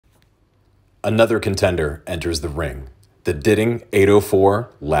Another contender enters the ring, the Ditting 804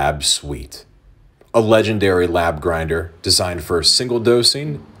 Lab Suite. A legendary lab grinder designed for single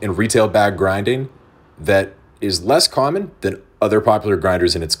dosing and retail bag grinding that is less common than other popular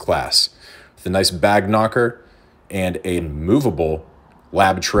grinders in its class. With a nice bag knocker and a movable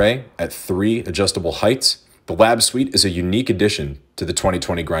lab tray at 3 adjustable heights, the Lab Suite is a unique addition to the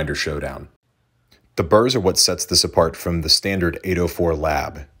 2020 Grinder Showdown. The burrs are what sets this apart from the standard 804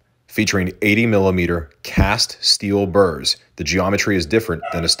 Lab. Featuring 80mm cast steel burrs, the geometry is different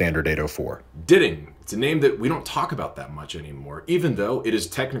than a standard 804. Ditting. It's a name that we don't talk about that much anymore, even though it is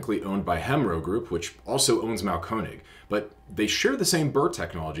technically owned by Hemro Group, which also owns Mahlkonig. But they share the same burr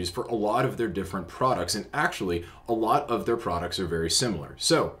technologies for a lot of their different products, and actually, a lot of their products are very similar.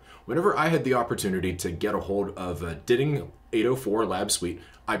 So, whenever I had the opportunity to get a hold of a Ditting 804 Lab Suite,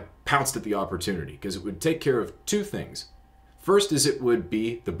 I pounced at the opportunity because it would take care of two things. First is it would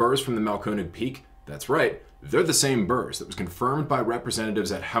be the burrs from the Mahlkonig Peak. That's right, they're the same burrs. That was confirmed by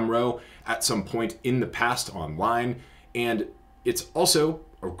representatives at Hemro at some point in the past online. And it's also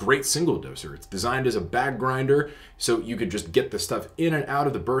a great single doser. It's designed as a bag grinder, so you could just get the stuff in and out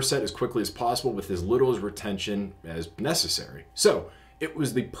of the burr set as quickly as possible with as little as retention as necessary. So it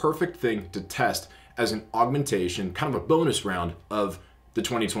was the perfect thing to test as an augmentation, kind of a bonus round of the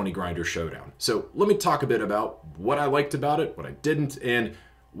 2020 Grinder Showdown. So let me talk a bit about what I liked about it, what I didn't, and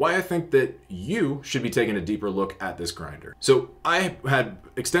why I think that you should be taking a deeper look at this grinder. So I had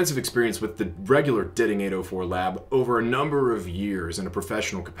extensive experience with the regular Ditting 804 Lab over a number of years in a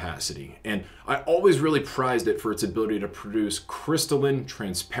professional capacity, and I always really prized it for its ability to produce crystalline,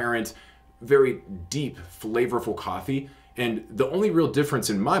 transparent, very deep, flavorful coffee. And the only real difference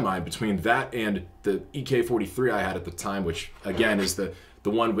in my mind between that and the EK43 I had at the time, which again is the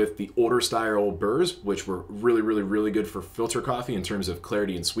one with the older style burrs, which were really good for filter coffee in terms of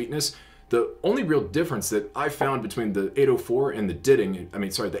clarity and sweetness. The only real difference that I found between the 804 and the Ditting,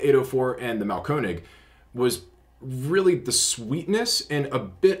 the 804 and the Mahlkonig, was really the sweetness and a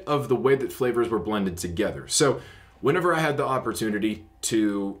bit of the way that flavors were blended together. So whenever I had the opportunity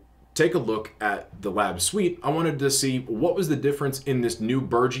to take a look at the Lab Suite, I wanted to see what was the difference in this new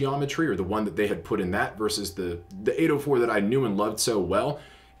burr geometry, or the one that they had put in that, versus the 804 that I knew and loved so well,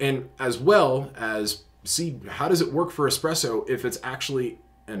 and as well as see how does it work for espresso if it's actually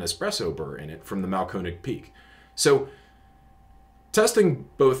an espresso burr in it from the Mahlkonig Peak. So testing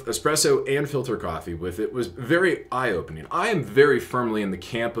both espresso and filter coffee with it was very eye-opening. I am very firmly in the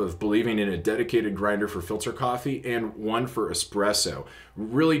camp of believing in a dedicated grinder for filter coffee and one for espresso.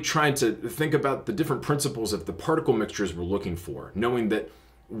 Really trying to think about the different principles of the particle mixtures we're looking for, knowing that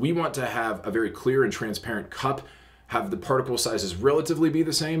we want to have a very clear and transparent cup, have the particle sizes relatively be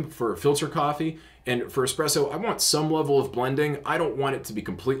the same for filter coffee, and for espresso, I want some level of blending. I don't want it to be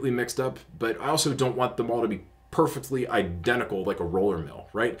completely mixed up, but I also don't want them all to be perfectly identical like a roller mill,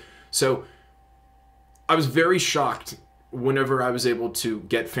 right? So I was very shocked whenever I was able to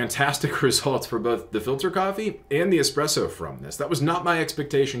get fantastic results for both the filter coffee and the espresso from this. That was not my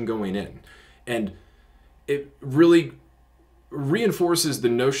expectation going in. And it really reinforces the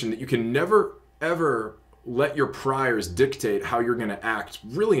notion that you can never, ever let your priors dictate how you're gonna act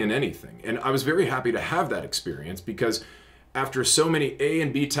really in anything. And I was very happy to have that experience because after so many A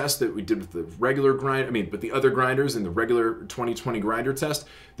and B tests that we did with the regular grind, with the other grinders and the regular 2020 grinder test,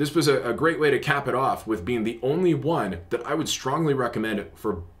 this was a great way to cap it off with being the only one that I would strongly recommend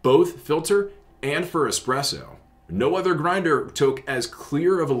for both filter and for espresso. No other grinder took as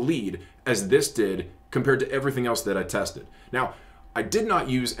clear of a lead as this did compared to everything else that I tested. Now, I did not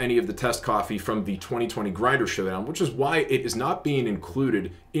use any of the test coffee from the 2020 Grinder Showdown, which is why it is not being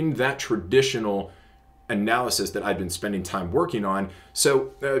included in that traditional analysis that I've been spending time working on.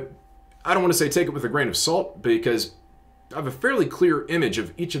 So I don't want to say take it with a grain of salt because I have a fairly clear image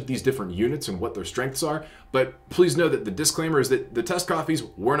of each of these different units and what their strengths are, but please know that the disclaimer is that the test coffees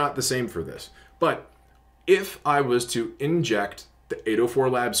were not the same for this. But if I was to inject the 804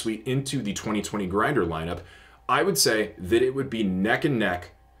 Lab Suite into the 2020 grinder lineup, I would say that it would be neck and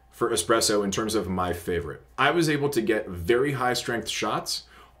neck for espresso in terms of my favorite. I was able to get very high strength shots,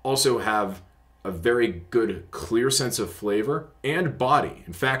 also have a very good, clear sense of flavor and body.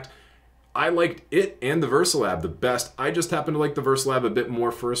 In fact, I liked it and the Versalab the best. I just happen to like the Versalab a bit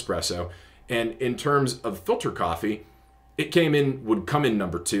more for espresso. And in terms of filter coffee, it would come in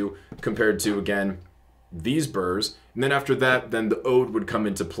number 2 compared to, again, these burrs. And then after that, then the Ode would come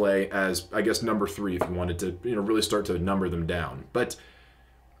into play as, I guess, number 3 if you wanted to, really start to number them down. But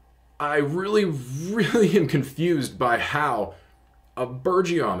I really am confused by how a burr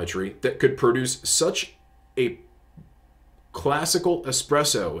geometry that could produce such a classical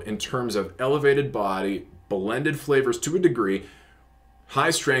espresso in terms of elevated body, blended flavors to a degree, high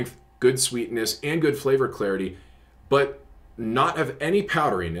strength, good sweetness, and good flavor clarity, but not have any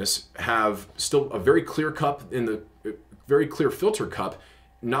powderiness, have still a very clear cup in the very clear filter cup,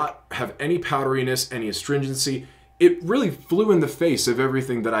 not have any powderiness, any astringency. It really flew in the face of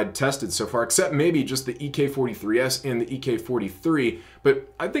everything that I'd tested so far, except maybe just the EK43S and the EK43,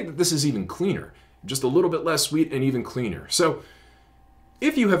 but I think that this is even cleaner, just a little bit less sweet and even cleaner. So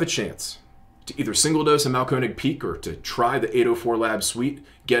if you have a chance to either single dose a Mahlkonig Peak or to try the 804 Lab Suite,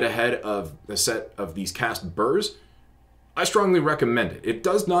 get ahead of a set of these cast burrs, I strongly recommend it. It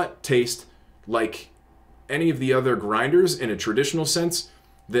does not taste like any of the other grinders in a traditional sense,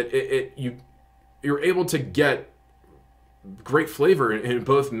 that you're able to get great flavor in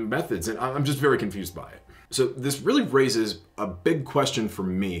both methods, and I'm just very confused by it. So this really raises a big question for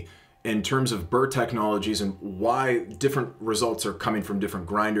me in terms of burr technologies and why different results are coming from different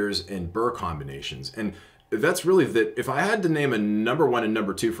grinders and burr combinations. And that's really that if I had to name a number 1 and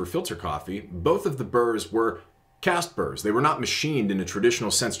number 2 for filter coffee, both of the burrs were cast burrs. They were not machined in a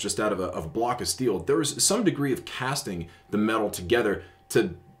traditional sense just out of a block of steel. There was some degree of casting the metal together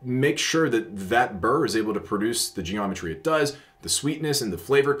to make sure that that burr is able to produce the geometry it does, the sweetness and the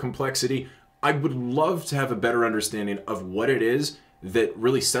flavor complexity. I would love to have a better understanding of what it is that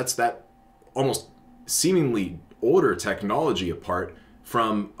really sets that almost seemingly older technology apart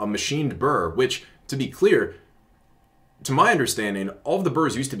from a machined burr, which, to be clear, to my understanding, all of the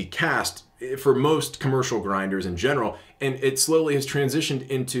burrs used to be cast for most commercial grinders in general, and it slowly has transitioned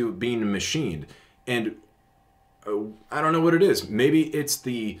into being machined. And I don't know what it is. Maybe it's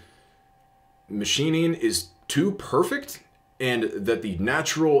the machining is too perfect, and that the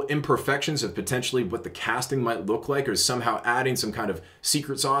natural imperfections of potentially what the casting might look like are somehow adding some kind of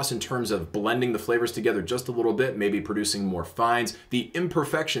secret sauce in terms of blending the flavors together just a little bit, maybe producing more fines. The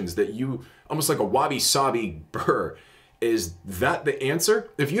imperfections that you, almost like a wabi-sabi burr. Is that the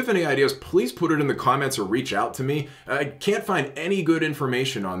answer? If you have any ideas, please put it in the comments or reach out to me. I can't find any good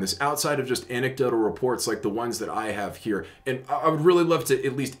information on this outside of just anecdotal reports like the ones that I have here. And I would really love to,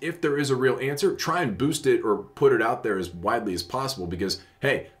 at least if there is a real answer, try and boost it or put it out there as widely as possible, because,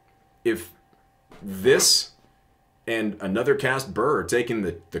 hey, if this and another cast burr are taking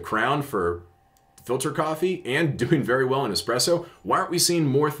the crown for filter coffee and doing very well in espresso, why aren't we seeing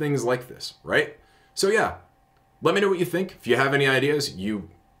more things like this, right? So yeah. Let me know what you think. If you have any ideas,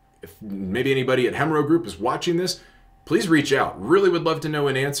 if maybe anybody at Hemro Group is watching this, please reach out. Really would love to know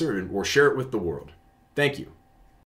an answer or share it with the world. Thank you.